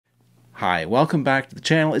Hi, welcome back to the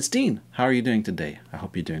channel. It's Dean. How are you doing today? I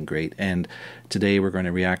hope you're doing great. And today we're going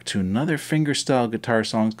to react to another fingerstyle guitar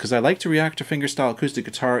song because I like to react to fingerstyle acoustic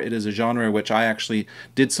guitar. It is a genre which I actually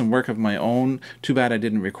did some work of my own. Too bad I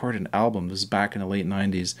didn't record an album. This is back in the late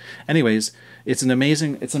 90s. Anyways, it's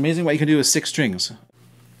amazing what you can do with 6 strings.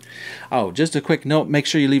 Oh, just a quick note, make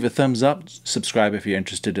sure you leave a thumbs up, subscribe if you're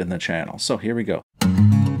interested in the channel. So here we go.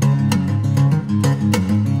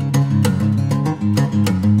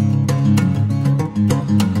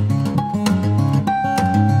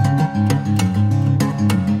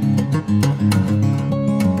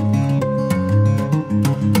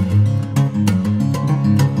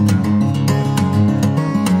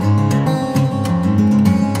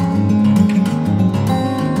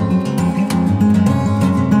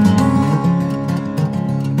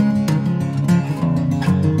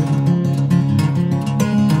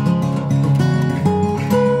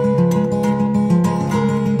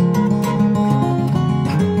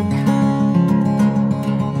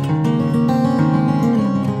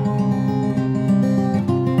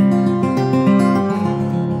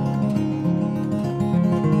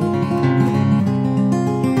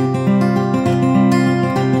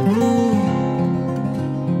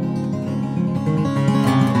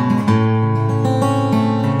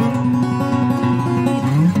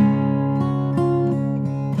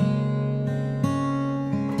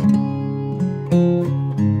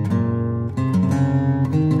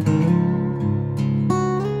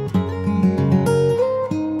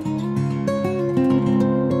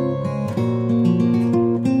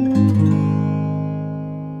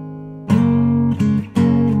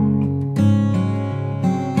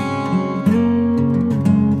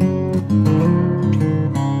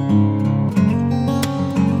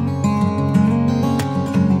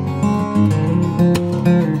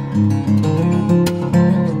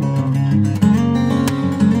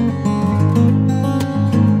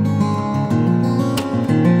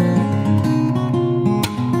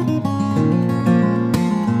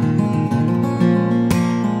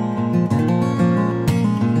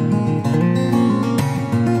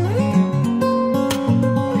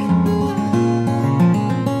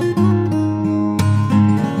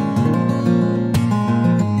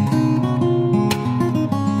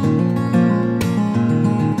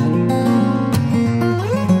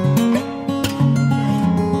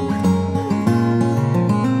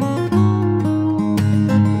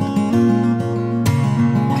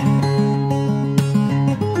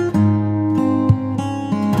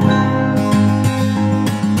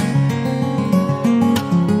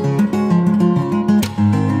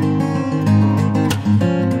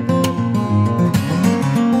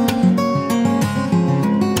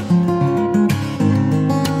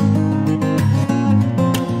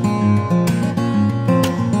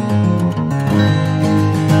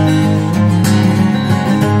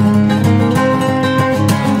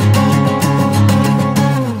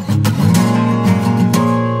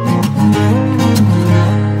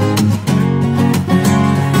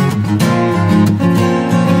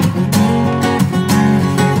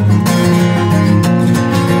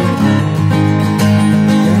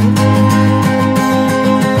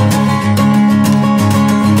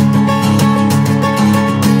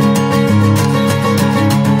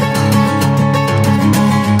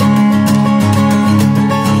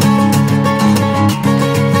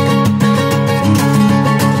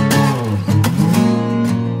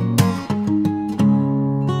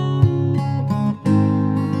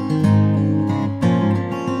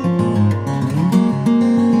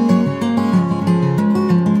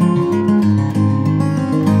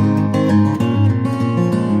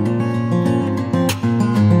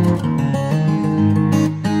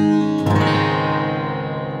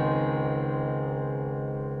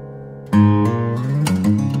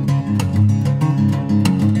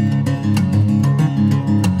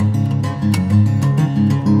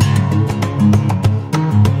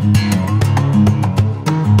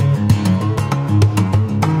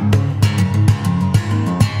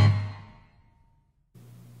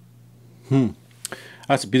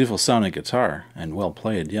 That's a beautiful sounding guitar and well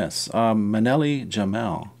played, yes. Maneli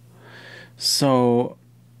Jamal. So,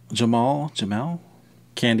 Jamal?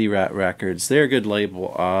 Candy Rat Records. They're a good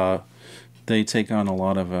label. They take on a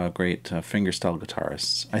lot of great fingerstyle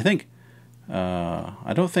guitarists.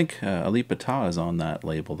 I don't think Ali Patah is on that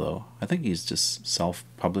label, though. I think he's just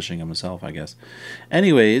self-publishing himself, I guess.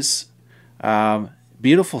 Anyways,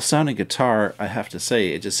 beautiful sounding guitar, I have to say.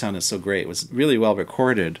 It just sounded so great. It was really well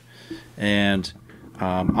recorded. And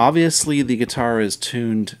obviously the guitar is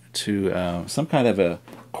tuned to some kind of a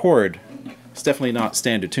chord. It's definitely not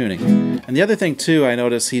standard tuning. And the other thing too, I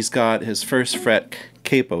noticed he's got his first fret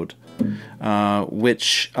capoed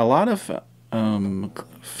which a lot of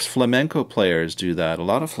flamenco players do that. A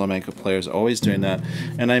lot of flamenco players are always doing that,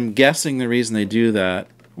 and I'm guessing the reason they do that,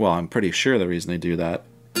 well, I'm pretty sure the reason they do that,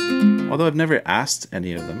 although I've never asked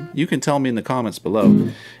any of them, you can tell me in the comments below,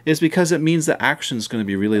 is because it means the action is going to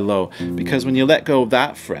be really low. Because when you let go of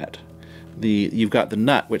that fret, you've got the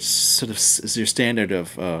nut, which sort of is your standard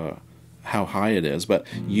of how high it is. But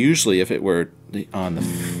usually, if it were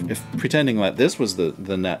if pretending like this was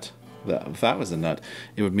the nut, if that was the nut,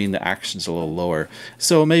 it would mean the action's a little lower.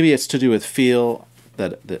 So maybe it's to do with feel,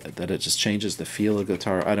 that it just changes the feel of the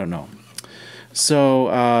guitar. I don't know. So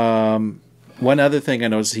one other thing I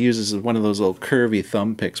noticed he uses is one of those little curvy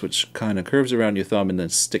thumb picks, which kind of curves around your thumb and then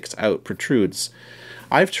sticks out, protrudes.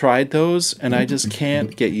 I've tried those and I just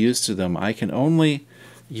can't get used to them. I can only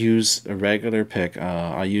use a regular pick.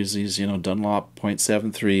 I use these, Dunlop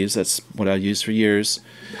 .73s. That's what I use for years.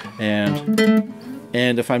 And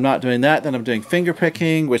if I'm not doing that, then I'm doing finger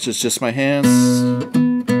picking, which is just my hands.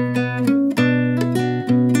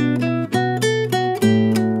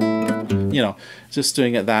 Just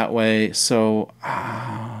doing it that way. So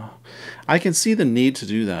I can see the need to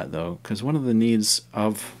do that, though, because one of the needs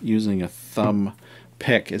of using a thumb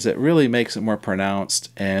pick is it really makes it more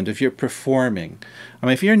pronounced. And if you're performing, I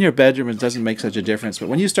mean, if you're in your bedroom, it doesn't make such a difference, but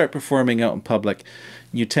when you start performing out in public,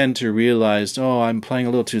 you tend to realize, oh, I'm playing a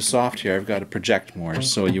little too soft here, I've got to project more.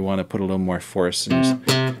 So you want to put a little more force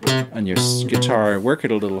on your guitar, work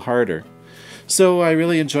it a little harder. So I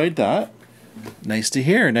really enjoyed that. Nice to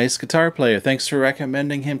hear. Nice guitar player. Thanks for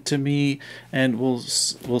recommending him to me, and we'll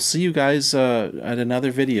see you guys at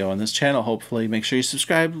another video on this channel, hopefully. Make sure you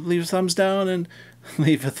subscribe, leave a thumbs down, and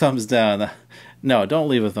leave a thumbs down. No, don't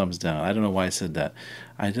leave a thumbs down. I don't know why I said that.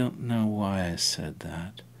 I don't know why I said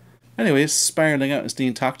that. Anyways, spiraling out is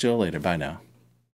Dean. Talk to you later. Bye now.